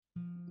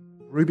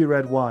ruby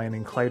red wine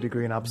and cloudy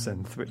green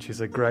absinthe, which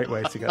is a great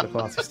way to get the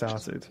party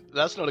started.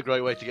 That's not a great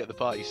way to get the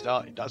party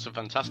started. That's a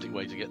fantastic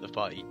way to get the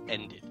party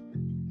ended.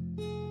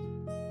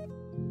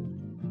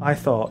 I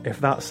thought, if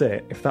that's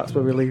it, if that's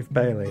where we leave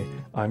Bailey,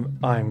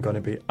 I'm going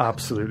to be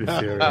absolutely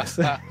furious.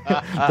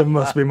 There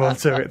must be more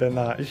to it than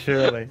that,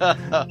 surely.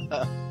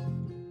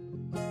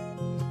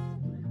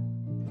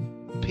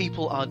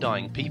 People are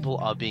dying. People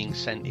are being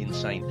sent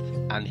insane.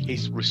 And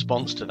his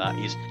response to that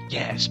is,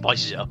 yeah,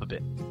 spices it up a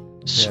bit.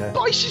 Yeah.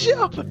 Spices it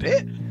up a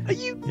bit? Are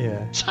you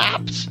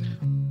tapped?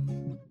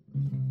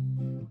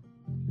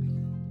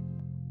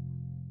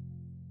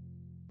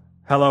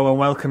 Hello and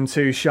welcome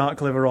to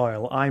Shark Liver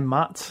Oil. I'm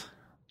Matt.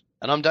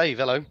 And I'm Dave,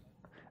 hello.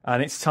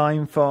 And it's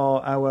time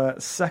for our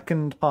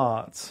second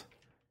part.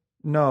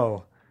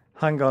 No,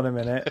 hang on a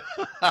minute.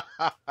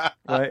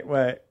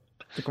 Wait.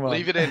 Come on.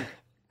 Leave it in.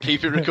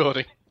 Keep it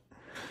recording.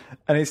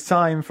 And it's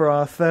time for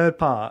our third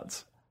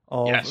part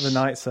of the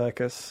Night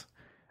Circus.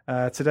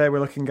 Today we're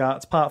looking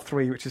at part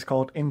 3, which is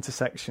called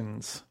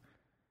Intersections.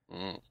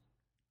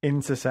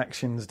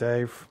 Intersections,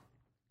 Dave.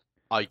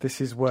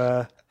 This is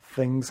where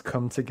things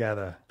come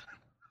together.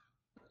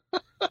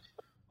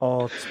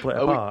 Or split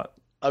apart.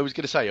 I was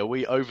going to say, are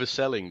we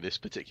overselling this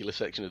particular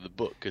section of the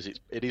book? Because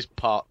it is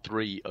part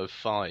 3 of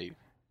 5.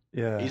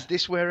 Yeah. Is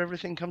this where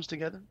everything comes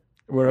together?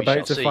 We're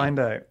about to find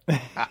out.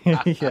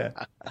 Yeah.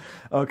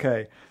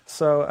 Okay.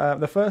 So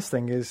the first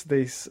thing is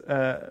this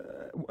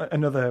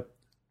another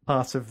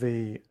part of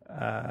the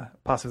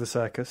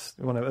circus.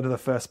 Another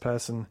first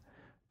person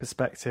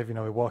perspective. You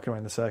know, we're walking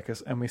around the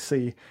circus and we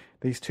see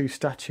these two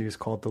statues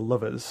called the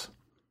Lovers.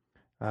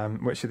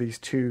 Which are these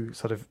two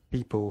sort of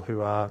people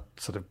who are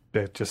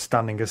they're just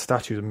standing as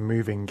statues and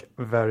moving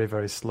very,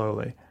 very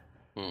slowly.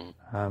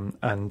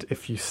 And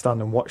if you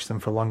stand and watch them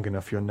for long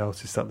enough, you'll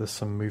notice that there's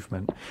some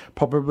movement.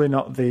 Probably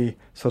not the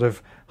sort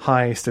of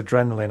highest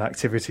adrenaline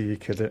activity you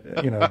could,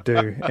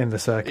 do in the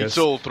circus. It's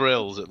all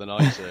thrills at the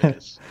Night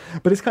Circus.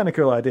 But it's kind of a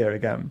cool idea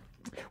again.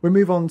 We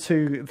move on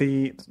to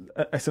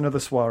it's another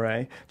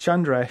soiree.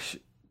 Chandresh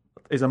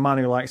is a man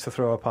who likes to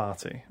throw a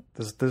party.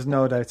 There's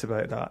no doubt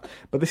about that.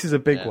 But this is a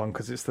big one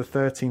because it's the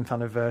 13th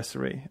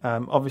anniversary.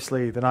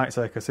 Obviously, the Night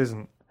Circus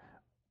isn't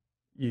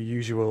your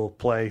usual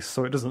place,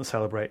 so it doesn't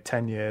celebrate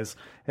 10 years.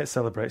 It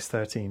celebrates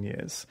 13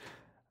 years.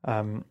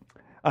 And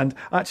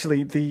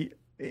actually,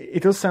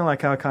 it does sound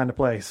like our kind of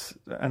place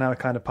and our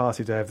kind of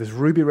party, Dave. There's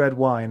ruby red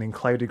wine and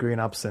cloudy green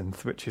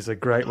absinthe, which is a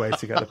great way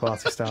to get the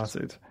party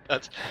started.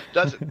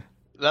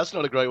 That's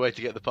not a great way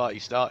to get the party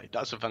started.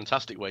 That's a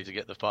fantastic way to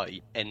get the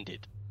party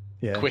ended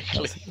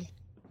quickly.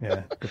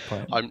 Yeah, good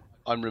point.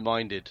 I'm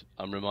reminded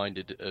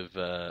of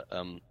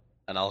an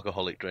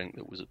alcoholic drink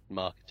that was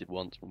marketed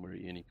once when we were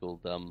at uni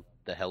called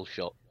the Hell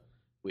Shot,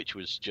 which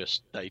was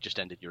just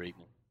ended your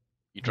evening.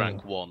 You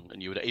drank one,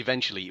 and you would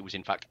eventually it was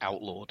in fact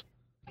outlawed,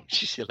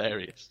 which is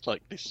hilarious.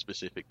 Like this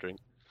specific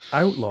drink.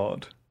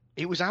 Outlawed.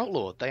 It was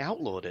outlawed. They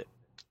outlawed it.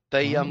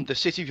 They the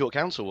City of York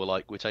Council were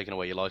like, we're taking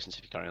away your license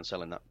if you carry on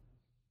selling that.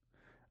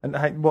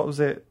 And what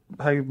was it?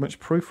 How much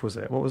proof was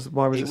it? Why was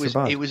it so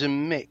bad? It was a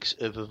mix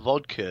of a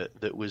vodka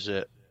that was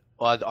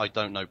I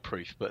don't know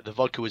proof, but the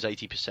vodka was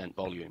 80%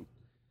 volume,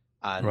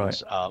 and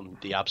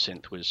the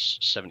absinthe was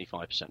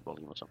 75%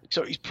 volume or something.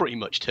 So it's pretty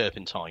much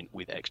turpentine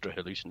with extra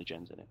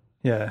hallucinogens in it.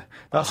 Yeah,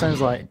 that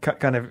sounds like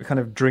kind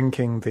of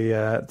drinking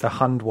the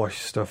hand wash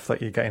stuff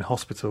that you get in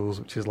hospitals,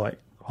 which is like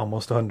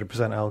almost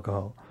 100%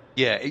 alcohol.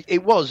 Yeah,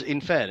 it was,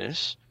 in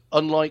fairness,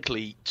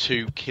 unlikely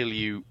to kill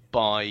you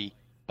by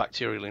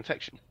bacterial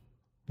infection.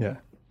 Yeah.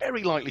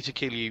 Very likely to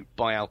kill you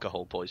by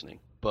alcohol poisoning,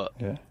 but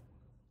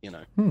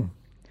can't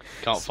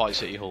fight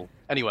City Hall.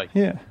 Anyway,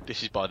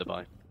 this is by the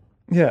by.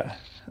 Yeah.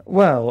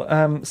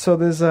 Well, so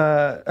there's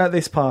at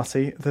this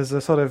party there's a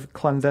sort of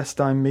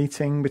clandestine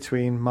meeting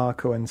between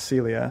Marco and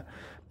Celia,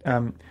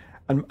 and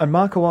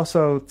Marco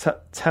also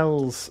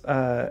tells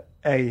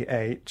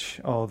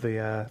A.H. or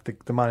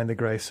the man in the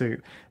grey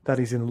suit that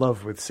he's in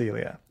love with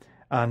Celia,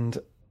 and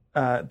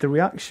the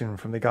reaction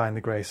from the guy in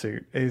the grey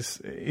suit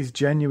is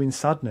genuine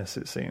sadness,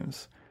 it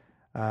seems,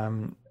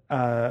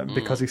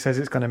 because he says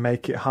it's going to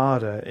make it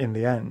harder in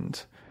the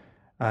end.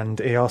 And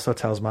he also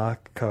tells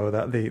Marco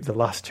that the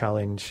last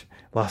challenge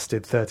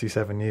lasted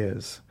 37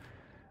 years.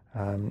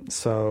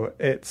 So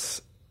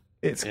it's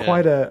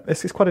quite a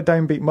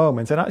downbeat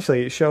moment, and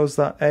actually it shows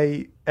that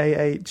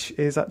A.H.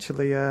 is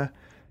actually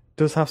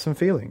does have some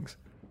feelings.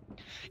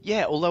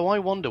 Yeah, although I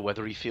wonder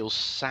whether he feels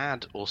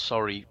sad or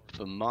sorry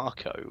for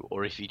Marco,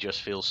 or if he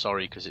just feels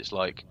sorry because it's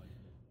like,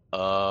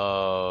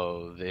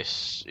 oh,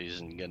 this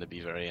isn't going to be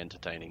very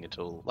entertaining at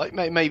all. Like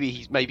maybe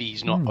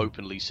he's not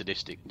openly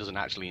sadistic, doesn't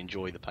actually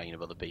enjoy the pain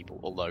of other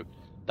people. Although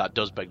that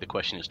does beg the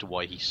question as to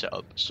why he set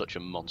up such a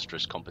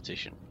monstrous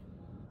competition.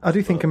 I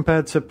do think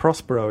compared to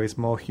Prospero, he's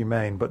more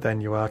humane, but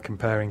then you are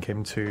comparing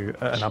him to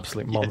an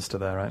absolute monster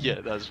there, right?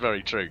 Yeah, that's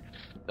very true.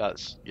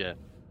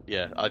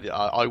 Yeah,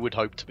 I would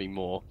hope to be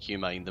more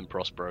humane than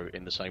Prospero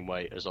in the same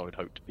way as I would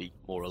hope to be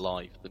more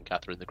alive than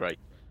Catherine the Great.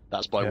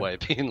 That's by way of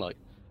being like,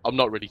 I'm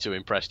not really too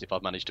impressed if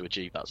I've managed to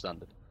achieve that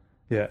standard.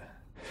 Yeah.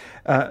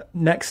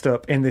 Next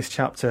up in this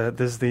chapter,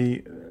 there's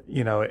the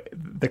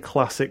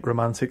classic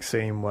romantic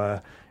scene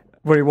where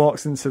he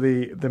walks into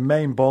the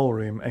main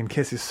ballroom and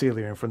kisses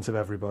Celia in front of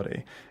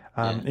everybody.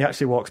 He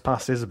actually walks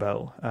past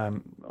Isabel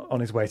on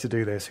his way to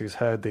do this, who's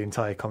heard the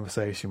entire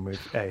conversation with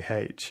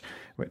AH,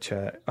 which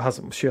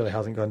surely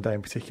hasn't gone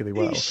down particularly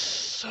well. He's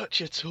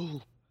such a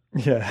tool.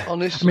 Yeah,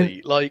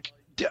 honestly,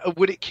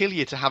 would it kill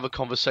you to have a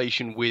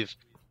conversation with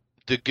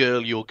the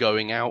girl you're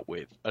going out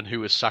with and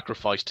who has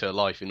sacrificed her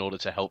life in order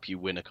to help you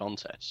win a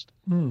contest?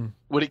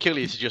 Would it kill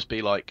you to just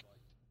be like,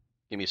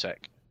 give me a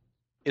sec,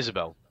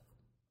 Isabel,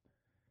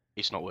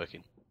 it's not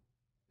working.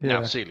 Yeah.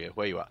 Now, Celia,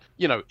 where you at?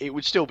 It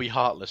would still be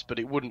heartless, but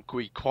it wouldn't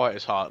be quite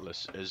as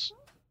heartless as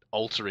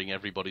altering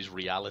everybody's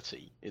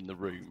reality in the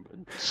room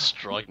and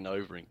striding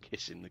over and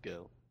kissing the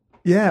girl.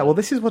 Yeah, well,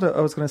 this is what I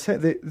was going to say.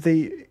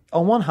 The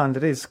on one hand,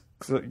 it is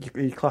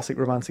a classic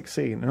romantic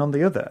scene, and on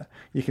the other,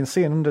 you can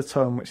see an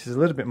undertone which is a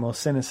little bit more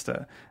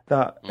sinister.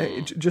 That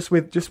just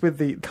with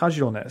the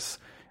casualness,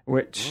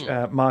 which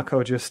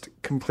Marco just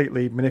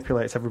completely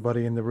manipulates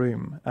everybody in the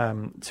room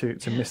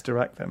to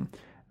misdirect them.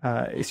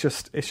 It's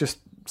just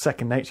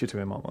second nature to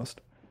him almost.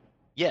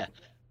 Yeah,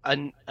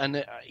 and on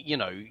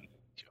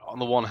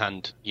the one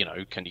hand,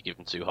 can you give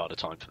him too hard a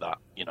time for that?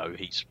 He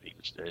was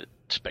a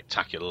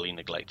spectacularly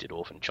neglected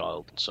orphan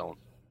child and so on.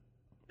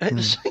 At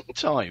the same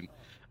time,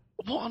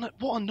 what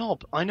a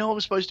knob! I know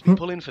I'm supposed to be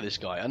pulling for this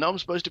guy. I know I'm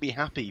supposed to be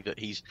happy that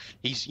he's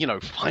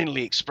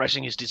finally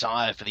expressing his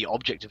desire for the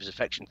object of his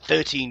affection.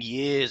 13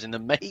 years in the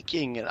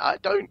making, and I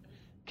don't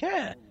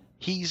care.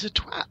 He's a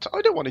twat.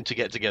 I don't want him to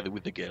get together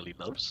with the girl he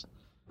loves.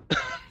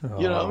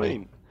 You know what I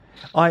mean?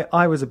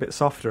 I was a bit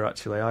softer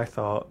actually. I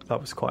thought that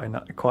was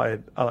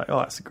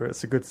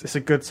it's a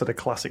good sort of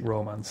classic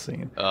romance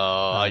scene.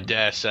 I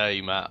dare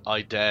say, Matt.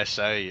 I dare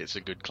say it's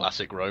a good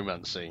classic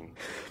romance scene.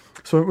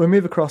 So we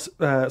move across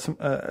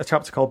a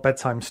chapter called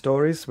Bedtime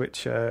Stories,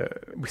 which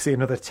we see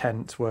another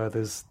tent where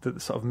there's the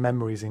sort of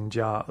memories in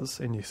jars,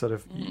 and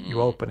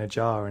you open a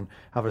jar and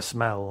have a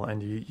smell,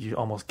 and you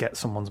almost get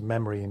someone's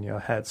memory in your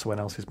head, someone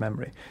else's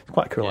memory. It's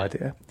quite a cool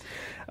idea.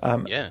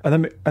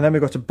 And then we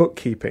go to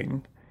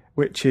bookkeeping,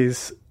 which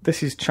is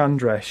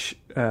Chandresh.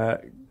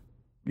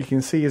 You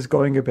can see is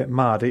going a bit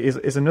mad.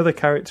 Is another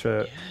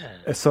character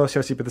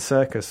associated with the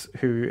circus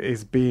who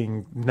is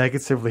being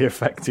negatively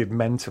affected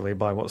mentally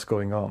by what's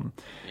going on.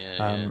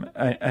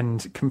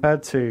 And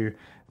compared to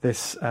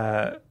this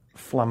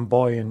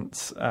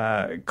flamboyant,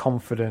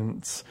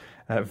 confident,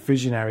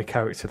 visionary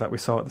character that we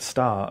saw at the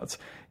start,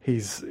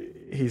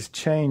 he's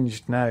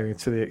changed now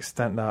to the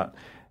extent that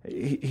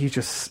he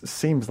just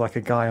seems like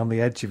a guy on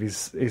the edge of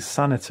his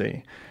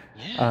sanity.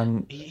 Yeah,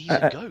 and he's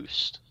a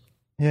ghost.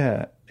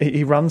 Yeah,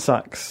 he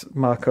ransacks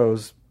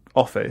Marco's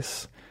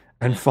office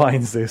and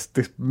finds this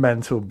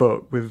mental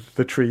book with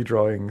the tree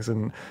drawings,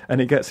 and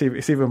it's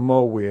even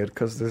more weird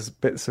because there's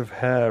bits of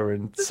hair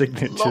and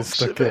signatures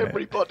stuck in it.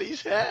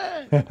 Everybody's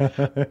hair.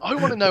 I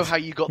want to know how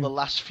you got the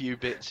last few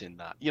bits in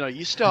that.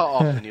 You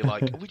start off and you're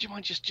like, "Would you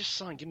mind just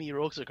sign? Give me your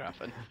autograph."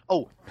 And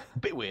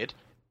bit weird.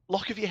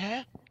 Lock of your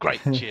hair?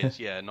 Great, cheers.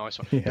 Yeah, nice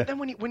one. Yeah. But then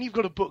when you've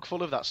got a book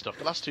full of that stuff,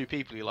 the last two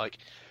people, you're like,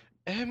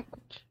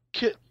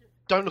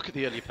 don't look at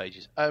the earlier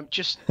pages.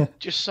 Just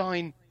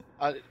sign.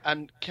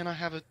 And can I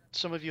have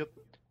some of your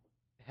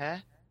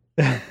hair?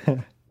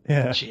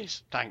 Yeah.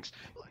 Cheers. Thanks.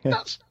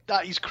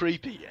 That is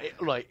creepy.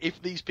 Right.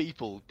 If these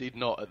people did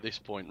not at this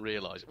point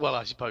realise, well,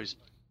 I suppose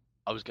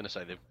I was going to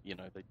say they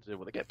do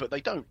what they get, but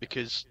they don't,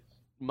 because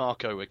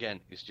Marco again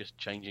is just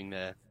changing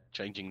their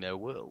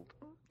world.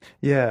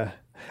 Yeah.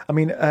 I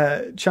mean,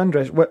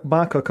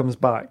 Marco comes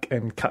back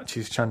and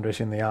catches Chandresh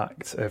in the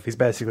act of he's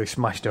basically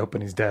smashed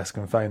open his desk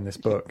and found this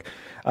book.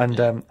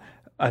 And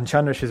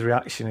Chandresh's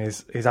reaction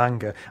is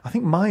anger. I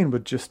think mine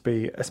would just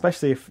be,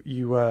 especially if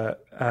you were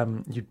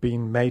you'd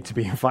been made to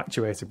be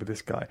infatuated with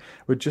this guy,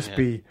 would just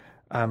be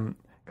kind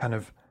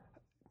of,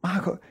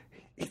 Marco,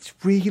 it's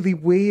really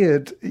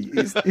weird.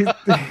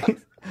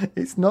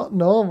 It's not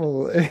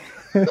normal.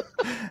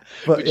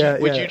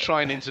 But would you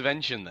try an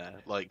intervention there?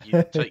 Like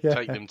you take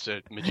them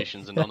to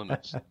Magicians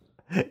Anonymous?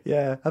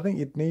 Yeah, I think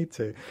you'd need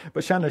to.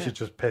 But Chandresh is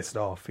just pissed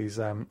off. He's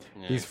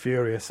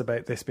furious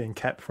about this being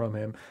kept from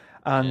him,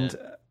 and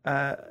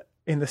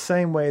in the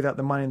same way that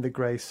the man in the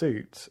grey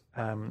suit,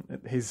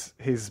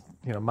 his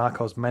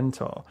Marco's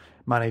mentor,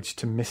 managed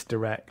to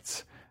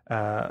misdirect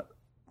Tara.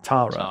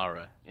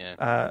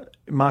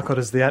 Marco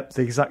does the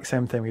exact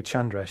same thing with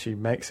Chandresh. He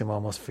makes him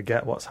almost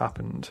forget what's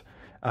happened,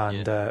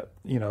 and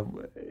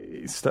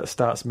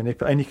starts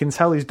manipulating. And you can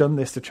tell he's done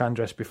this to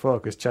Chandresh before,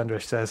 because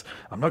Chandresh says,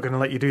 "I'm not going to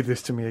let you do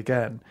this to me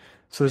again."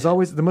 So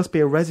there must be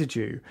a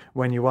residue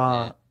when you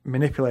are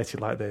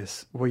manipulated like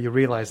this, where you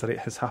realise that it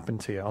has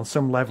happened to you on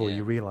some level.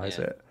 You realise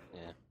it.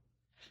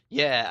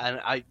 Yeah,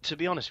 and to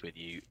be honest with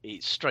you,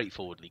 it's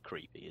straightforwardly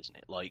creepy, isn't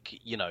it? Like,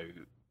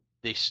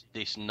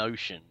 this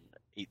notion,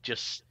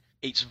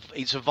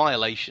 it's a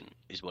violation,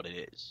 is what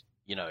it is,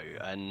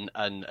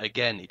 and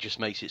again, it just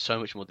makes it so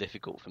much more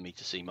difficult for me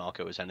to see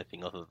Marco as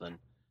anything other than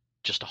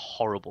just a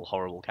horrible,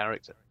 horrible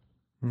character.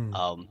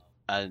 And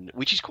and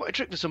which is quite a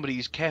trick for somebody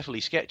who's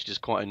carefully sketched as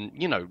quite an,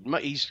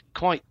 he's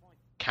quite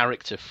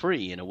character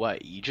free in a way.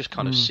 You just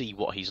kind of see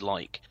what he's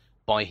like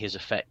by his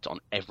effect on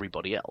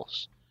everybody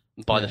else,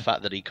 by the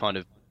fact that he kind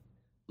of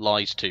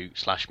lies to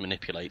 /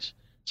 manipulates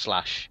 /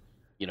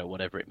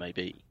 whatever it may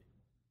be,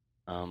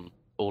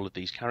 all of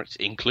these characters,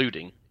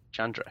 including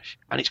Chandresh.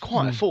 And it's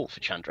quite a fault for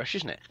Chandresh,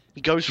 isn't it?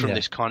 He goes from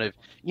this kind of,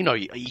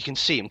 you can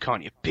see him,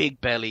 can't you?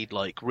 Big-bellied,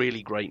 like,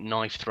 really great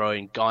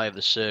knife-throwing guy of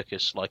the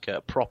circus, like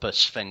a proper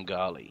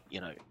Svengali,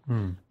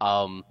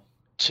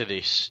 to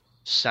this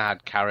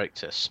sad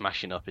character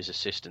smashing up his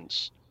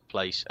assistant's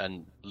place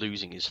and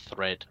losing his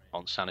thread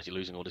on sanity,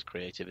 losing all his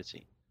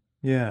creativity.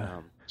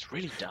 Yeah. It's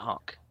really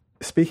dark.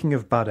 Speaking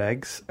of bad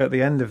eggs, at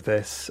the end of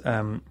this,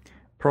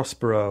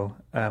 Prospero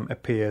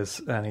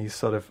appears and he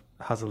sort of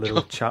has a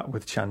little chat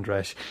with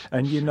Chandresh,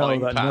 and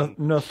that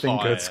nothing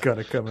good's going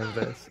to come of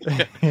this.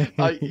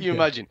 You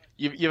imagine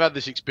you've had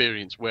this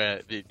experience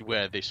where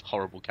this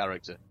horrible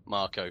character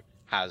Marco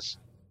has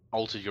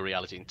altered your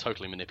reality and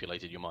totally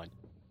manipulated your mind,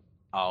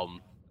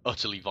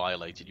 utterly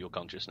violated your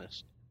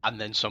consciousness, and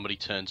then somebody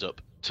turns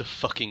up to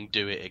fucking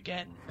do it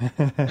again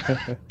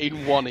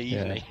in one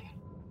evening.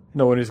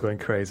 No one is going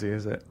crazy,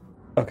 is it?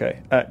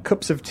 Okay,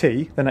 Cups of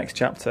Tea, the next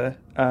chapter.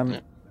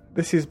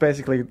 This is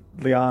basically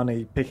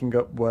Liani picking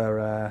up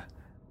where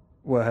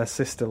her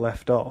sister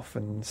left off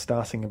and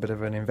starting a bit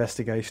of an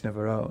investigation of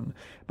her own.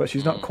 But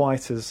she's not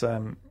quite as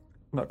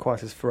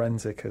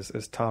forensic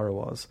as Tara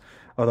was.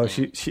 Although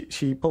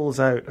she pulls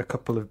out a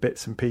couple of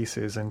bits and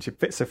pieces and she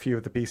fits a few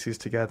of the pieces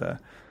together,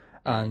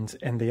 and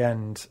in the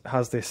end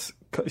has it's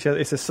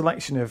a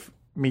selection of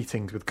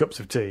meetings with cups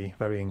of tea,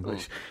 very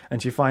English,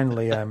 and she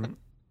finally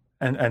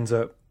ends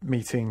up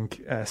meeting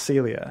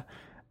Celia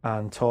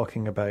and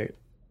talking about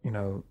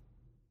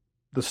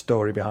the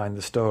story behind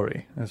the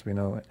story as we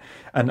know it.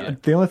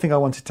 And the only thing I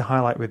wanted to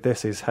highlight with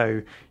this is how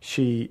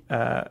she,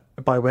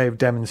 by way of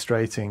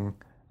demonstrating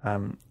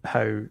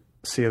how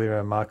Celia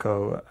and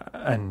Marco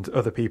and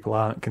other people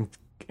aren't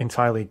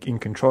entirely in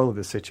control of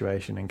the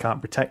situation and can't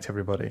protect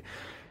everybody,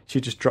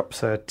 she just drops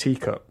her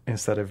teacup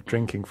instead of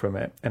drinking from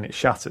it, and it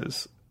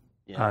shatters.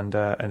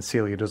 And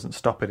Celia doesn't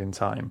stop it in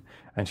time,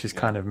 and she's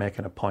kind of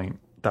making a point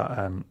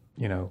that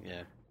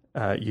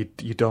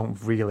you don't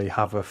really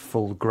have a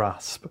full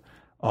grasp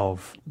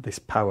of this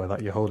power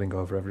that you're holding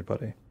over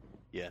everybody.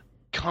 Yeah.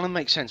 Kind of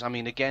makes sense. I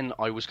mean, again,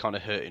 I was kind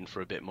of hurting for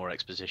a bit more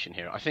exposition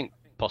here. I think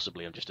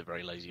possibly I'm just a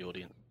very lazy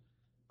audience.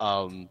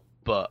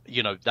 But,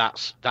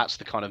 that's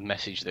the kind of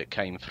message that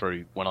came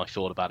through when I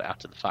thought about it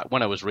after the fact.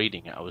 When I was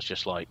reading it, I was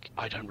just like,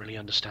 I don't really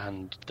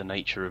understand the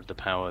nature of the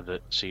power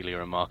that Celia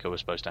and Marco are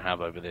supposed to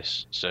have over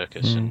this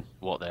circus and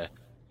what they're,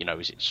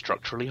 is it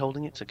structurally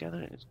holding it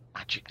together? Is it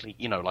magically,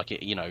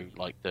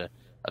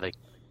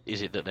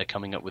 is it that they're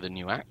coming up with a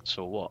new act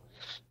or what?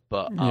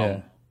 But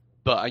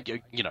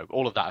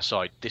all of that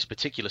aside, this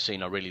particular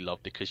scene I really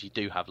love because you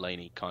do have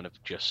Lainey kind of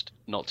just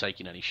not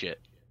taking any shit,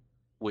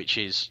 which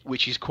is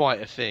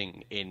quite a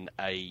thing in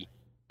a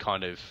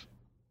kind of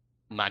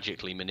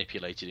magically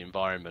manipulated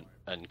environment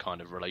and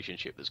kind of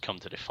relationship that's come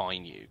to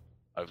define you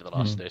over the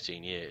last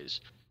 13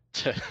 years.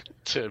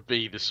 To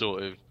be the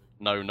sort of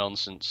no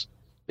nonsense.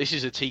 This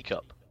is a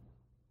teacup.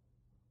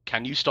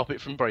 Can you stop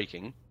it from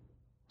breaking?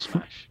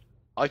 Smash.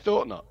 I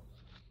thought not.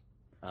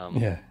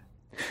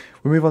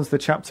 We move on to the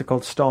chapter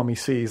called Stormy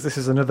Seas. This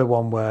is another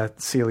one where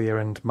Celia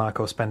and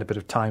Marco spend a bit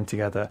of time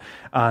together,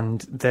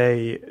 and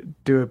they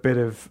do a bit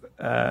of...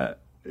 there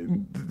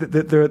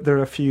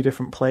are a few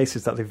different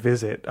places that they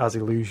visit as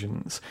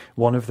illusions.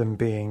 One of them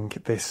being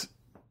this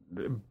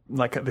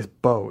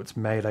boat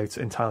made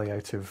entirely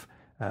out of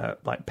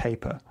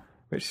paper,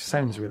 which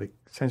sounds really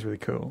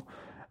cool.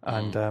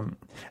 And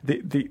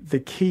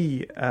the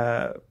key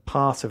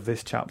part of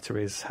this chapter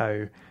is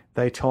how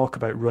they talk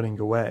about running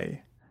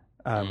away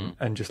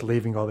and just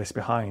leaving all this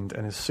behind.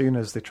 And as soon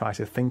as they try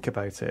to think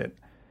about it,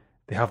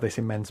 they have this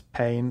immense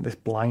pain, this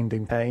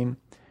blinding pain,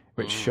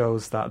 which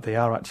shows that they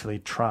are actually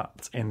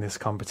trapped in this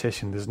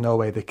competition. There's no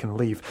way they can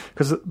leave.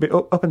 Because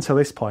up until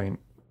this point,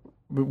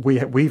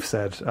 we've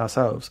said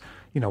ourselves,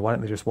 why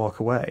don't they just walk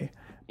away?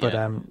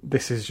 But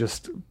this is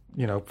just,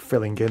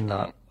 filling in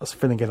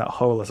that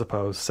hole, I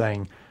suppose,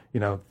 saying,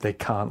 they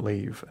can't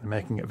leave and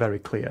making it very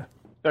clear.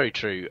 Very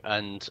true.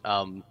 And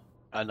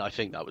I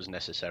think that was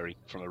necessary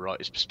from a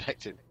writer's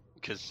perspective,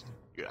 because,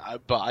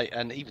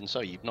 and even so,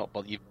 you've not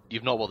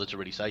bothered to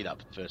really say that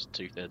for the first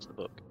 2/3 of the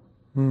book.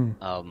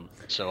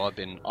 So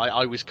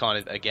I was kind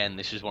of, again,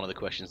 this is one of the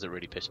questions that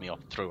really pissed me off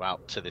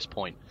throughout to this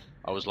point.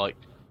 I was like,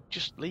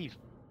 just leave.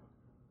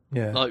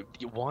 Yeah. Like,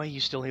 why are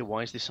you still here?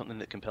 Why is this something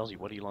that compels you?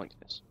 What do you like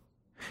this?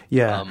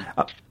 Yeah.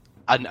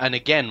 And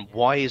again,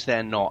 why is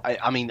there not...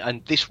 I mean,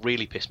 and this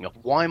really pissed me off.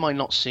 Why am I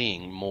not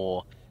seeing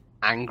more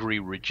angry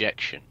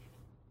rejection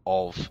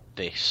of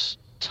this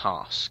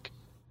task?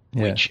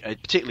 Yeah. Which,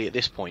 particularly at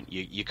this point,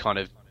 you kind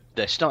of...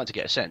 They're starting to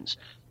get a sense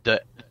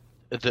that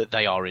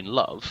they are in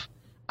love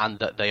and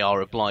that they are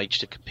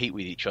obliged to compete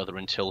with each other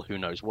until who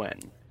knows when.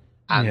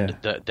 And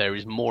that there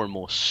is more and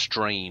more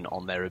strain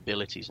on their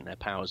abilities and their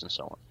powers and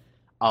so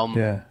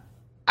on.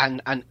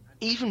 And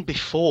even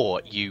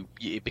before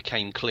it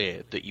became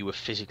clear that you were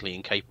physically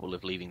incapable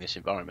of leaving this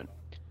environment,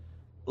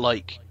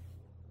 like,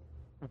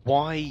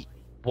 why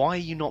are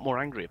you not more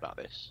angry about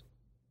this?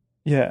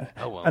 Yeah.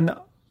 Oh well. And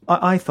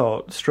I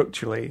thought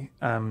structurally,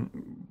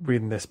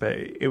 reading this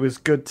bit, it was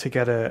good to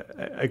get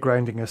a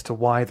grounding as to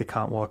why they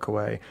can't walk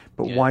away.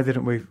 But why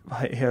didn't we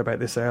hear about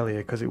this earlier?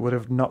 Because it would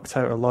have knocked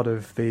out a lot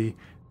of the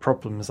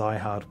problems I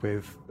had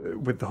with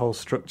the whole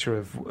structure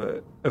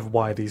of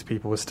why these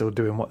people were still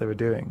doing what they were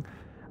doing.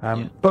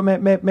 But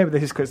maybe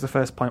this is 'cause it's the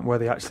first point where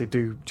they actually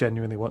do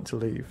genuinely want to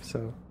leave.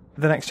 So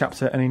the next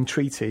chapter, an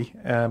entreaty,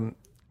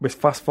 we're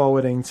fast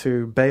forwarding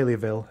to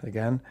Baileyville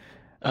again.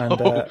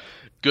 And,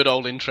 good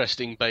old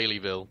interesting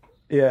Baileyville.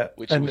 Yeah,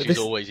 which is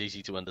always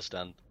easy to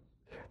understand.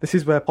 This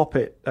is where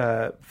Poppet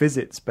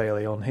visits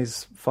Bailey on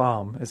his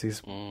farm as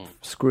he's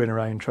screwing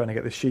around trying to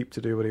get the sheep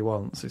to do what he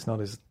wants. It's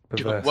not as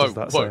perverse as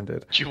that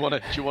sounded. Do you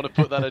want to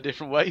put that a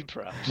different way,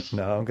 perhaps?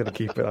 No, I'm going to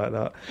keep it like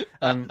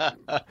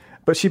that.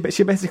 But she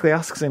basically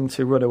asks him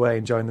to run away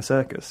and join the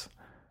circus,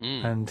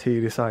 and he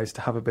decides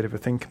to have a bit of a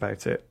think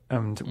about it.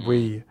 And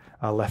we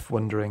are left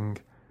wondering.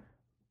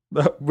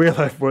 We're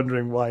left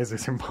wondering, why is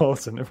this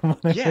important?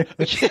 Yeah,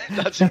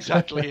 that's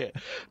exactly it.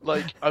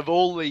 Like, of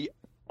all the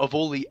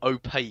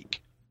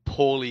opaque,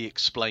 poorly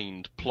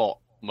explained plot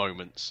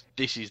moments,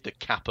 this is the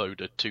capo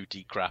de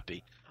tutti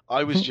crappy.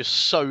 I was just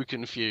so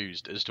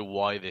confused as to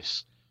why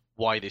this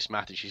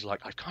matters. She's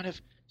like, I've kind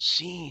of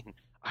seen,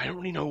 I don't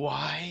really know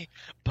why,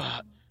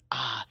 but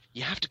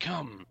you have to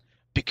come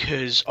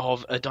because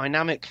of a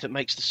dynamic that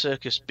makes the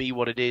circus be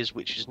what it is,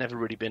 which has never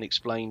really been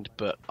explained,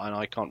 and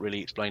I can't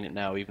really explain it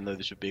now, even though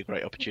this would be a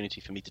great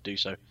opportunity for me to do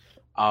so.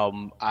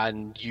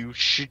 And you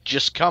should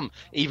just come,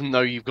 even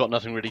though you've got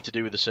nothing really to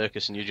do with the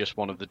circus, and you're just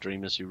one of the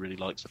dreamers who really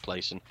likes the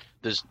place, and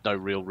there's no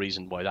real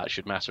reason why that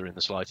should matter in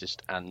the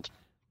slightest. And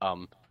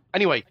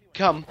anyway,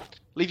 come,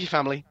 leave your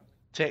family,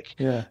 tick.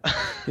 Yeah,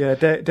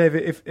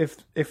 David.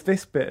 If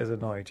this bit has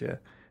annoyed you,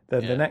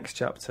 then the next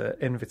chapter,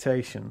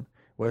 Invitation,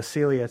 where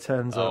Celia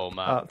turns up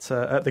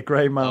at the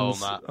Grey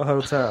Man's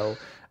hotel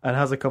and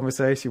has a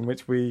conversation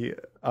which we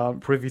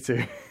aren't privy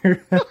to.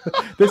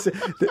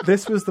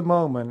 This was the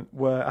moment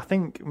where I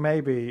think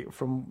maybe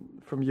from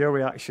your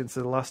reaction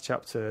to the last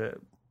chapter,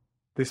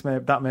 that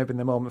may have been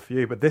the moment for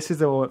you, but this is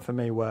the moment for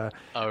me where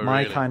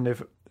my kind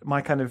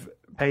of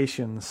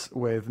patience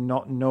with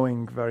not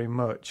knowing very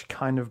much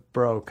kind of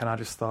broke, and I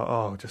just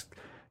thought,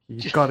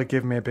 you've got to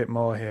give me a bit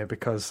more here,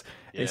 because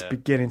it's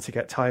beginning to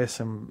get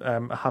tiresome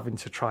having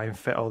to try and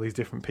fit all these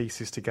different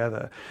pieces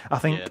together. I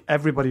think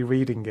everybody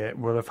reading it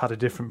will have had a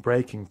different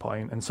breaking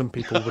point, and some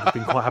people would have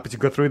been quite happy to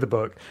go through the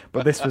book.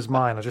 But this was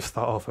mine. I just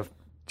thought,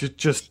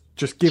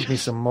 just give me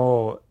some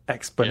more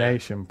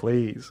explanation,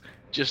 please.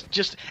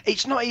 Just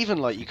it's not even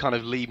like you kind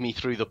of lead me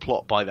through the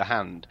plot by the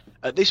hand.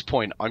 At this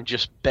point, I'm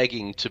just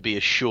begging to be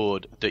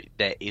assured that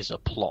there is a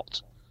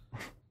plot.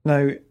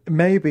 Now,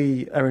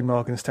 maybe Erin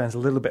Morgenstern's a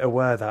little bit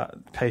aware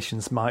that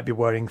patience might be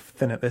wearing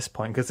thin at this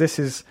point, because this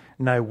is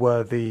now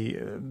where the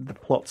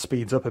plot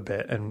speeds up a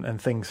bit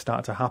and things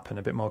start to happen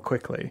a bit more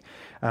quickly.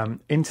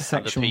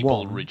 Intersection 1... And the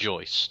people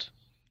rejoiced.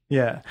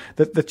 Yeah.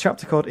 The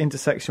chapter called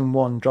Intersection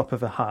 1, Drop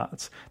of a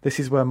Hat, this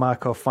is where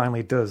Markov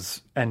finally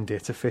does end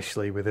it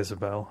officially with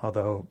Isabel,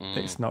 although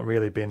it's not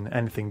really been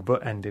anything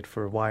but ended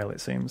for a while, it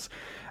seems.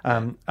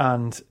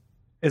 And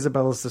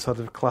Isabel's the sort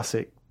of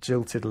classic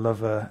jilted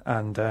lover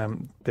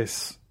and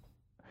this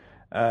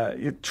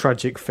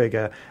tragic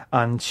figure,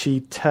 and she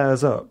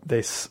tears up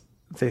this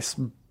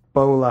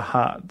bowler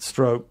hat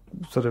stroke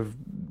sort of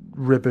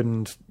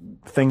ribboned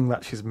thing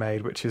that she's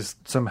made, which is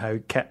somehow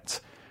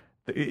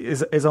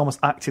is almost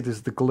acted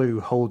as the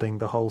glue holding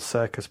the whole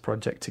circus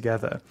project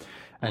together.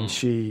 And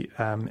she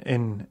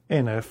in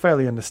a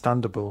fairly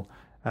understandable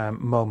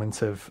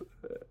moment of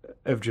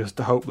just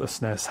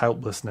hopelessness,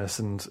 helplessness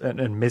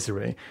and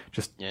misery,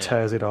 just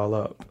tears it all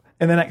up.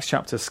 In the next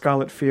chapter,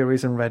 Scarlet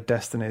Furies and Red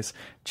Destinies,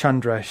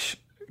 Chandresh,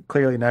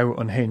 clearly now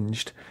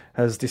unhinged,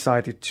 has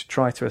decided to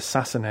try to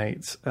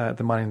assassinate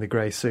the man in the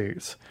grey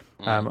suit.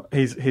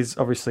 His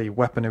obviously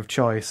weapon of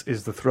choice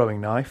is the throwing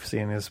knife,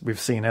 seeing as we've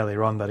seen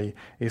earlier on that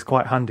he's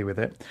quite handy with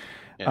it.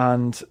 Yeah.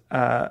 And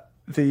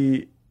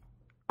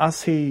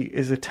as he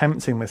is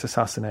attempting this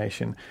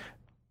assassination,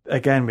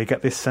 again we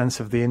get this sense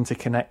of the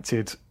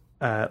interconnected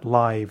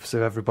lives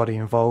of everybody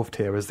involved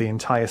here, as the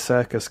entire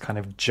circus kind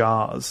of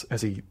jars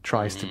as he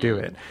tries to do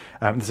it.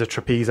 There's a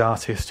trapeze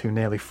artist who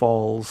nearly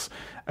falls,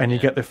 and you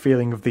get the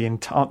feeling of the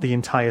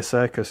entire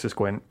circus just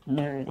going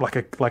like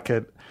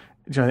a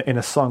in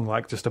a song,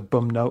 like just a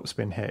bum note's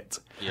been hit.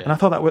 And I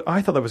thought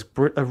that was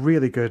a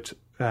really good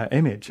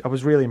image. I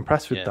was really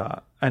impressed with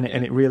that, and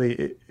it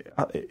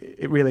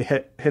really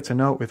hit a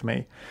note with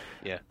me.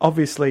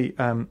 Obviously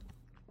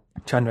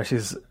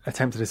Chandresh's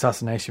attempted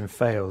assassination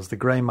fails. The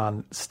Grey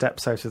Man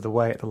steps out of the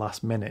way at the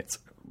last minute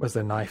as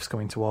the knife's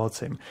coming towards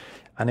him,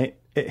 and it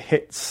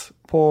hits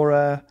poor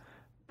Herr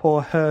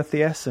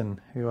Thiessen,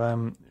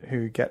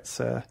 who gets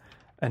a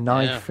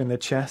knife in the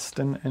chest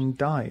and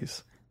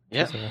dies.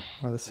 Yeah,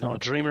 not a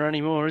dreamer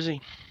anymore, is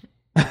he?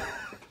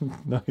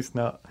 No, he's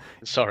not.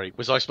 Sorry,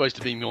 was I supposed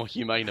to be more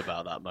humane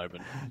about that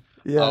moment?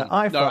 Yeah,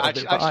 I no, thought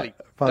actually,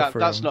 bad for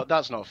that's him.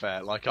 that's not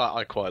fair. Like,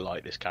 I quite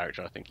like this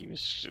character. I think he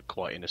was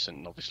quite innocent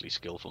and obviously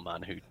skillful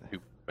man who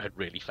had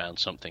really found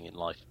something in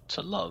life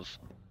to love.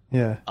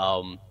 Yeah.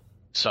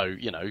 So,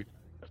 you know,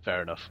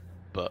 fair enough.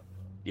 But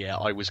yeah,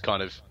 I was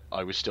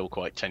still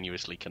quite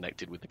tenuously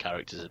connected with the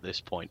characters at this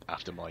point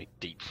after my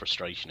deep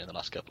frustration in the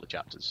last couple of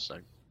chapters. So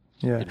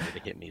Yeah. it didn't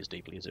really hit me as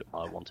deeply as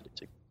I wanted it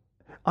to.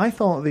 I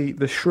thought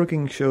the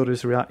shrugging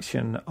shoulders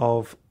reaction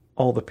of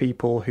all the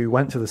people who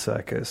went to the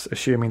circus,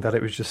 assuming that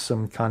it was just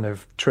some kind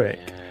of trick,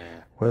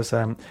 was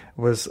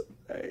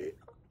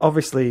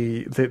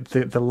obviously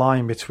the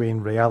line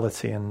between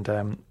reality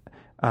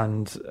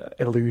and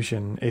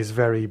illusion is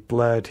very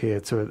blurred here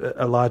to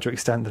a larger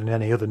extent than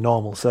any other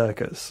normal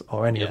circus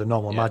or any other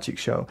normal magic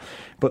show.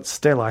 But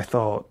still, I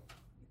thought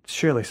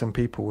surely some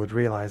people would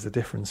realise the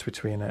difference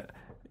between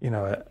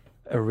a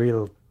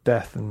real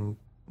death and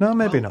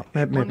maybe not.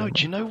 Maybe no. not.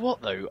 Do you know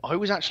what though? I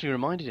was actually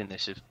reminded in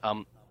this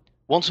of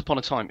once upon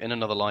a time in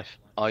another life.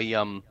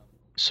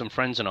 Some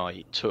friends and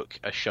I took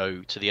a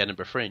show to the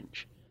Edinburgh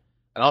Fringe.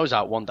 And I was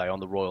out one day on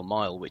the Royal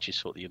Mile, which is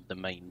sort of the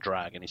main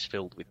drag, and is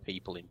filled with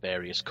people in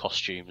various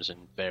costumes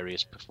and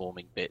various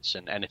performing bits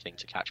and anything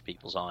to catch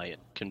people's eye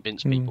and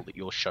convince people that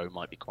your show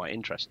might be quite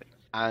interesting.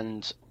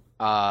 And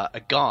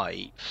a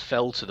guy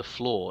fell to the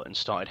floor and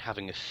started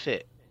having a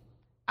fit.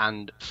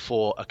 And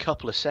for a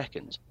couple of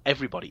seconds,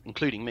 everybody,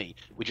 including me,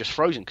 were just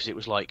frozen because it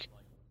was like,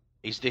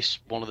 is this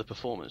one of the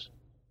performers?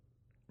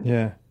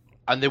 Yeah.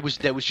 And there was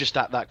just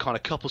that kind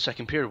of couple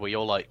second period where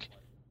you're like,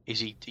 is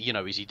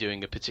he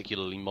doing a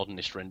particularly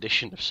modernist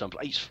rendition of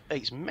something?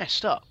 It's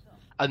messed up.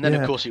 And then,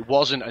 of course, it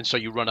wasn't, and so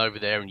you run over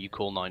there and you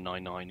call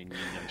 999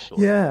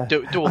 and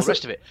do all the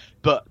rest of it.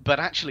 But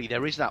actually,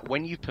 there is that,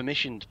 when you've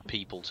permissioned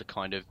people to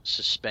kind of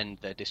suspend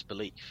their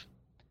disbelief,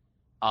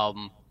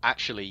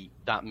 actually,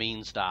 that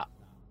means that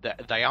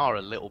they are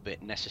a little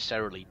bit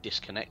necessarily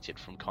disconnected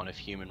from kind of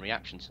human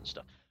reactions and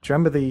stuff. Do you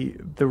remember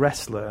the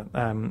wrestler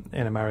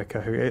in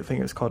America who I think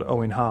it was called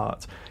Owen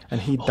Hart,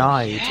 and he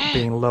died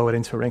being lowered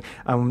into a ring,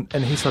 and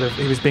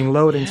he was being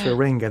lowered into a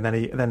ring, and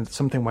then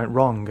something went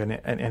wrong,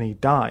 and he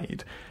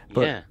died,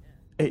 but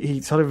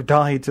he sort of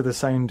died to the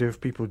sound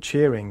of people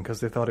cheering because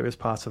they thought it was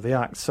part of the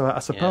act. So I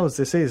suppose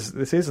this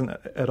isn't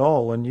at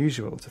all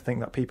unusual to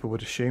think that people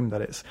would assume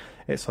that it's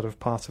sort of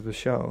part of the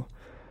show.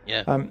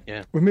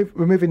 We're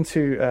moving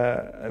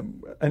to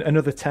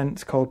another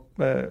tent called.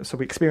 So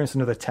we experience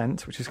another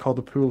tent, which is called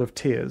the Pool of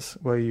Tears,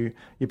 where you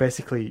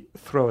basically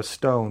throw a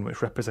stone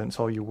which represents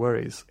all your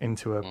worries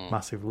into a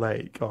massive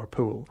lake or a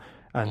pool,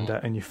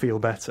 and you feel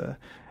better.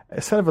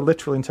 It's sort of a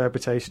literal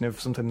interpretation of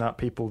something that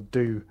people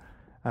do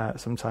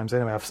sometimes.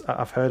 Anyway,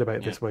 I've heard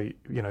about this where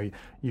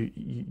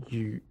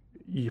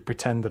you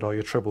pretend that all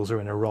your troubles are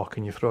in a rock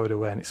and you throw it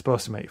away and it's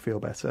supposed to make you feel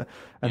better.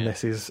 And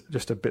this is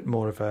just a bit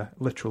more of a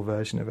literal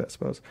version of it, I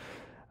suppose.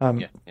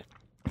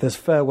 There's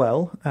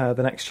Farewell,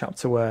 the next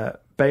chapter, where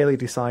Bailey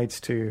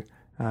decides to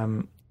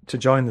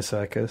join the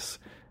circus,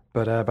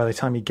 but by the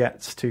time he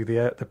gets to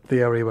the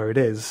area where it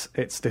is,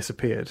 it's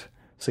disappeared.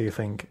 So you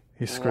think,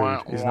 he's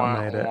screwed, he's not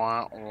made it.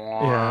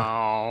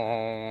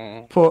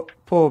 Yeah.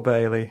 Poor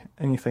Bailey.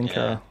 And you think,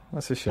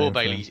 that's a shame. Poor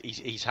Bailey,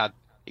 he's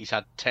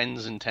had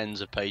tens and tens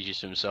of pages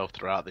to himself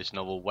throughout this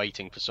novel,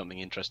 waiting for something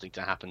interesting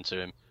to happen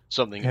to him.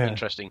 Something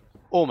interesting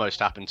almost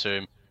happened to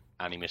him,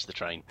 and he missed the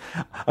train.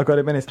 I've got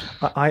to be honest.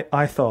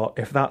 I thought,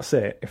 if that's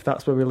it, if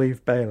that's where we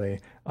leave Bailey,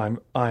 I'm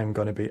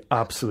going to be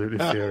absolutely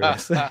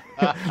furious.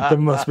 There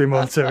must be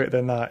more to it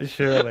than that,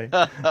 surely.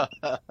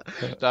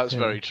 That's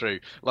very true.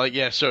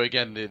 So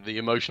again, the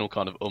emotional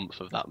kind of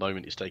oomph of that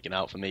moment is taken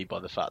out for me by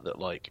the fact that,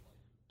 like,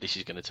 this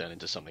is going to turn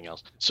into something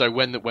else. So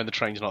when the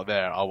train's not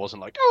there, I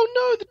wasn't like, oh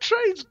no, the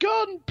train's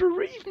gone,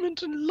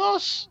 bereavement and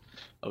loss.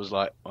 I was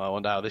like, well, I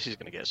wonder how this is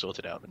going to get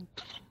sorted out then.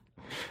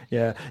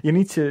 Yeah, you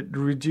need to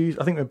reduce.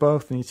 I think we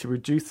both need to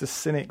reduce the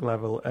cynic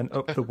level and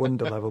up the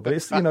wonder level. But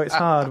it's it's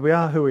hard. We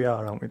are who we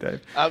are, aren't we,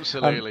 Dave?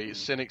 Absolutely,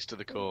 cynics to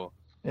the core.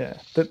 Yeah.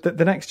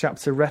 The next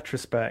chapter,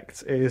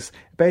 Retrospect, is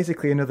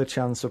basically another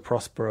chance for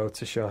Prospero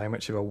to show how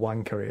much of a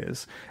wanker he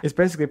is. It's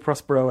basically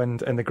Prospero and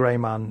the Grey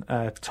Man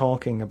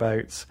talking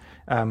about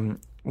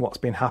what's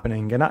been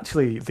happening. And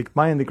actually, the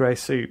man in the grey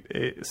suit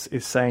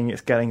is saying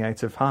it's getting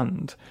out of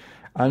hand.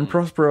 And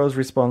Prospero's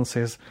response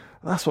is,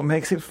 that's what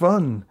makes it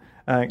fun.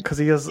 Because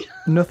he has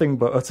nothing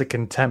but utter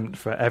contempt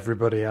for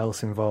everybody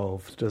else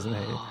involved, doesn't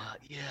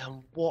he? Yeah,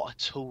 what a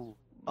tool.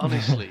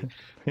 Honestly,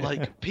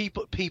 like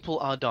people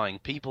are dying,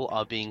 people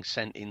are being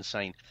sent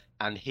insane,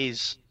 and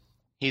his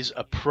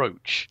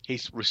approach,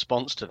 his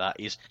response to that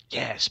is,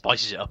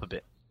 spices it up a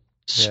bit.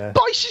 Yeah.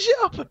 Spices it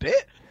up a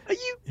bit? Are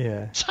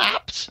you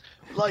tapped?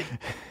 Like,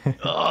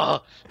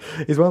 ugh.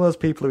 He's one of those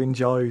people who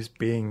enjoys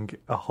being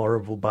a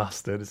horrible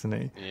bastard, isn't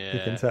he? Yeah. You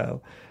can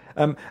tell.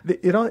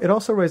 It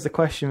also raised the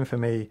question for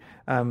me,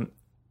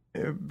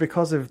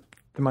 because of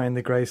the man in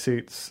the grey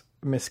suit's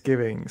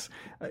misgivings.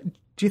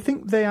 Do you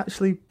think they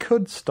actually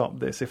could stop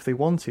this if they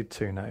wanted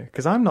to now?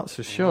 Because I'm not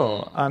so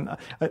sure. And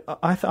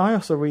I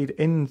also read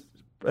in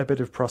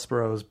of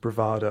Prospero's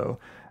bravado.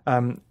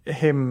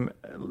 Him,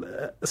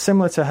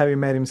 similar to how he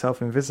made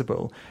himself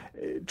invisible,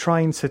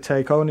 trying to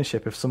take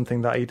ownership of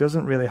something that he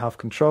doesn't really have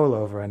control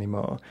over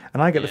anymore.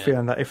 And I get the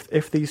feeling that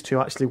if these two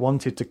actually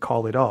wanted to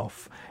call it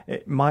off,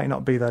 it might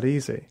not be that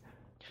easy.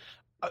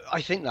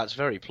 I think that's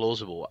very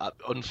plausible.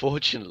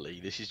 Unfortunately,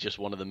 this is just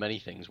one of the many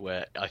things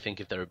where I think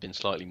if there had been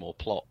slightly more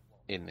plot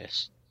in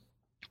this,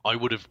 I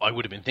would have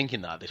been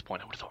thinking that at this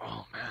point. I would have thought,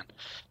 oh man,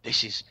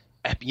 this is,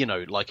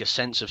 like a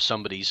sense of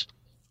somebody's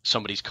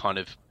kind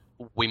of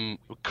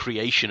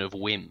creation of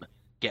whim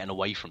getting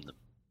away from them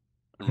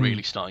and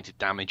really starting to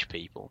damage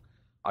people.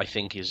 I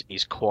think is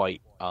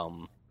quite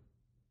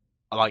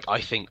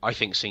I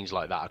think scenes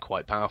like that are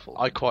quite powerful.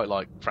 I quite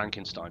like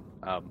Frankenstein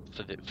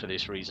for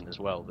this reason as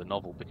well, the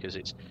novel, because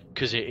it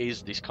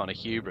is this kind of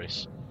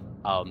hubris,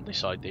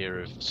 this idea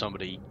of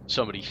somebody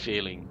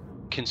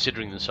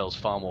considering themselves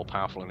far more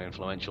powerful and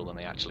influential than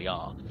they actually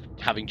are,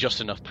 having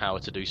just enough power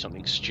to do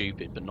something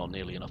stupid, but not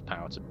nearly enough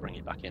power to bring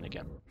it back in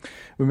again.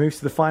 We move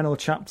to the final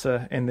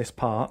chapter in this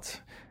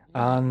part,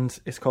 and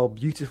it's called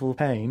Beautiful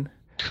Pain.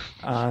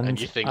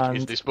 And you think,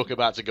 is this book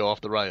about to go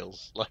off the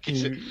rails? Like,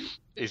 is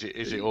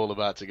it all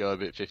about to go a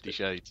bit 50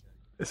 Shades?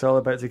 It's all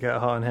about to get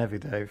hot and heavy,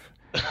 Dave.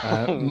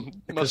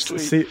 Must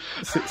we?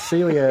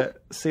 Celia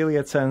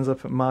turns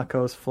up at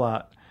Marco's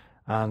flat,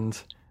 and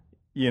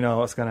you know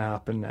what's going to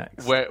happen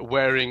next.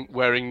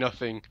 Wearing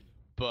nothing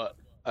but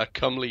a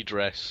comely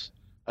dress,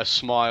 a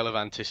smile of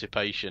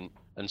anticipation,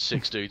 and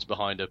 6 dudes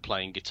behind her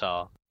playing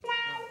guitar.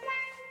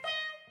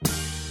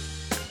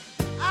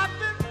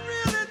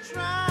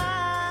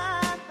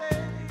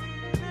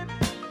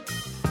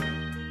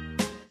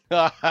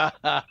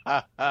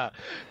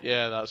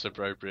 Yeah, that's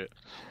appropriate.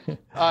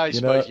 I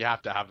suppose you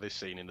have to have this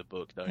scene in the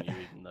book, don't you?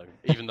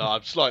 Even though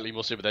I'm slightly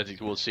more sympathetic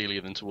towards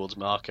Celia than towards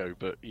Marco,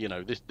 but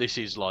this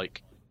is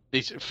like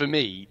this for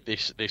me.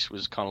 This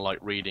was kind of like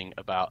reading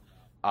about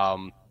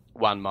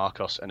Juan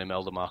Marcos and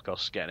Imelda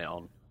Marcos getting it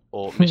on,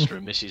 or Mr.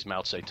 and Mrs.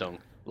 Mao Zedong.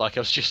 Like, I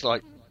was just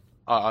like,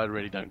 I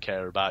really don't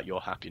care about your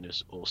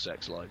happiness or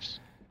sex lives.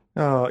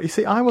 Oh, you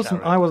see, I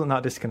wasn't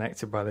that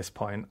disconnected by this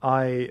point.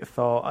 I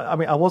thought, I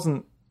mean, I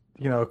wasn't,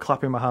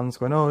 clapping my hands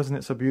going, oh, isn't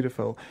it so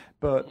beautiful?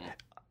 But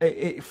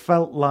it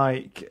felt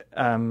like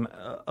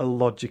a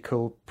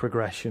logical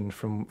progression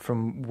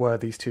from where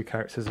these two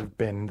characters have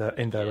been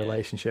in their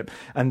relationship.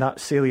 And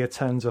that Celia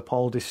turns up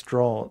all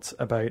distraught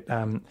about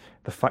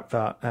the fact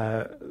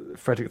that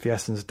Frederick the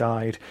Essence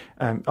died.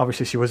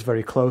 Obviously, she was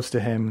very close to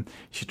him.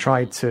 She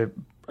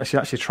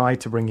actually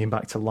tried to bring him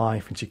back to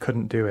life, and she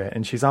couldn't do it.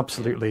 And she's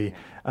absolutely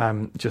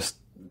just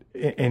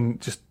in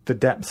the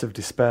depths of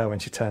despair when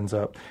she turns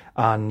up,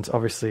 and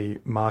obviously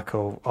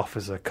Marco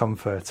offers her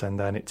comfort, and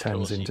then it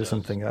turns into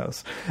something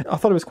else. I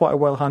thought it was quite a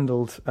well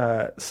handled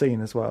scene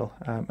as well.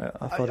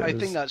 I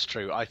think that's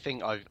true. I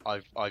think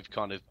I've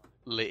kind of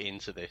lit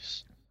into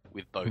this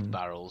with both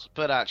barrels,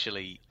 but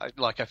actually, I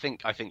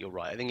think you're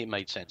right. I think it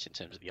made sense in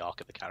terms of the arc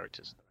of the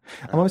characters.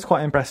 I'm always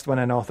quite impressed when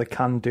an author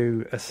can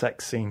do a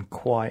sex scene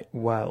quite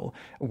well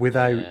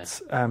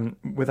without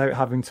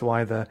having to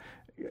either.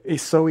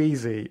 It's so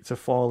easy to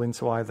fall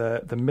into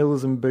either the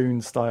Mills and Boone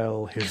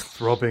style, his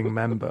throbbing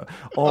member,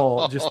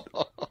 or just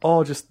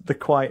the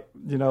quite,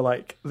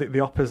 like the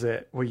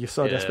opposite, where you're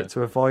so desperate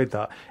to avoid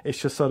that. It's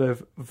just sort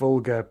of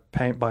vulgar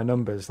paint by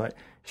numbers, like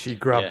she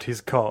grabbed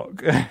his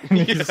cock.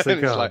 It's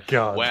like, oh,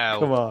 God, wow,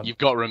 come on. You've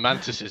got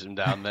romanticism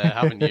down there,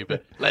 haven't you?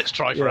 But let's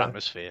try for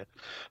atmosphere.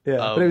 Yeah,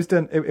 but it was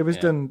done. It was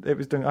done.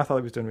 I thought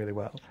it was done really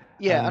well.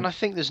 Yeah, and I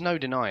think there's no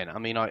denying. I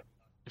mean,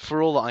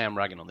 for all that I am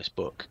ragging on this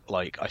book,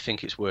 I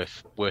think it's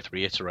worth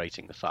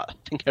reiterating the fact. I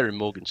think Erin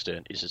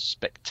Morgenstern is a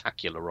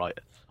spectacular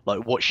writer.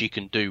 Like, what she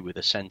can do with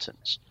a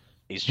sentence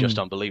is just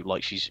unbelievable.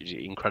 Like, she's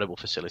incredible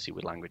facility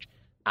with language,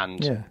 and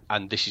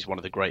this is one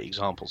of the great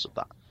examples of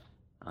that.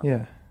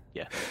 Yeah.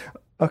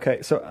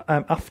 Okay, so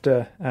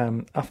after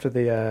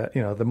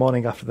the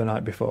morning after the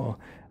night before,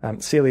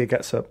 Celia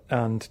gets up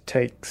and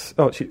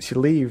she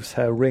leaves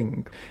her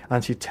ring,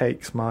 and she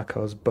takes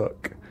Marco's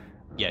book.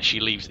 Yeah,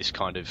 she leaves this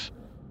kind of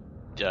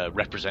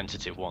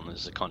representative one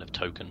as a kind of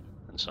token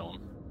and so on.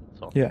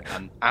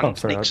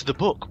 And nicks the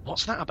book.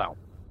 What's that about?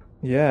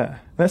 Yeah,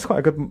 that's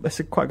quite a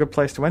good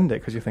place to end it,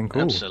 because you think,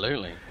 ooh.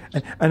 Absolutely.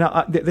 And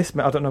I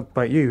don't know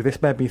about you.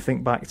 This made me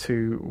think back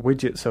to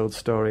Widget's old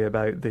story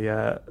about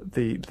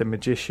the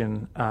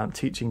magician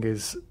teaching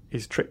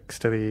his tricks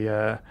to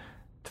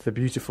the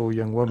beautiful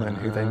young woman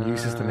who then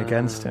uses them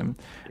against him.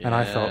 Yeah. And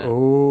I thought,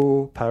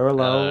 oh,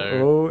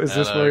 parallel. Is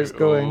this where it's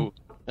going?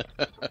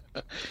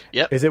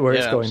 Yep. Is it where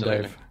it's going,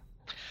 absolutely. Dave?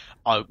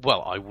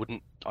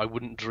 I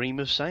wouldn't dream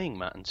of saying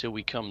that until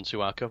we come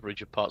to our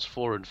coverage of parts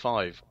 4 and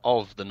 5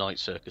 of The Night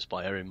Circus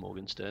by Erin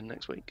Morgenstern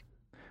next week.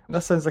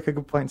 That sounds like a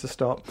good point to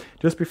stop.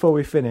 Just before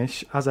we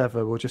finish, as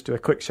ever, we'll just do a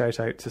quick shout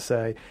out to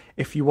say,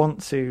 if you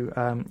want to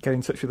get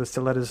in touch with us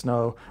to let us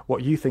know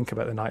what you think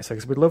about The Night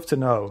Circus, we'd love to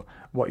know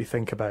what you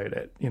think about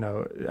it.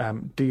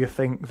 Do you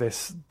think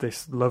this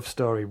love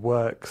story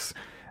works?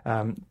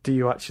 Do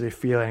you actually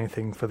feel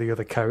anything for the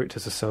other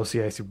characters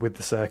associated with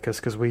the circus?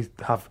 Because we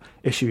have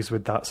issues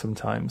with that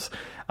sometimes.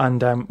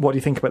 And what do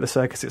you think about the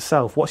circus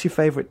itself? What's your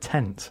favourite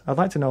tent? I'd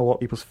like to know what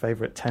people's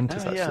favourite tent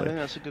is, actually. Yeah, I think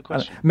that's a good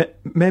question.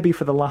 Maybe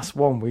for the last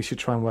one, we should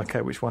try and work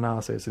out which one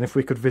ours is. And if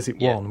we could visit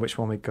one, which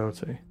one we'd go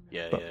to.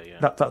 Yeah.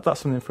 That's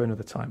something for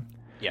another time.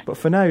 Yeah. But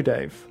for now,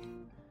 Dave,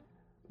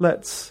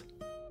 let's,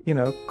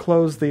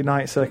 close the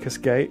night circus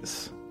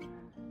gates.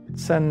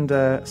 Send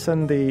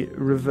the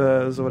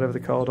reverse or whatever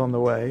they're called on the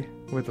way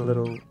with the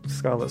little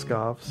scarlet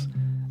scarves,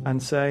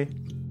 and say,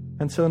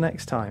 until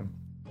next time.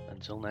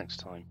 Until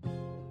next time.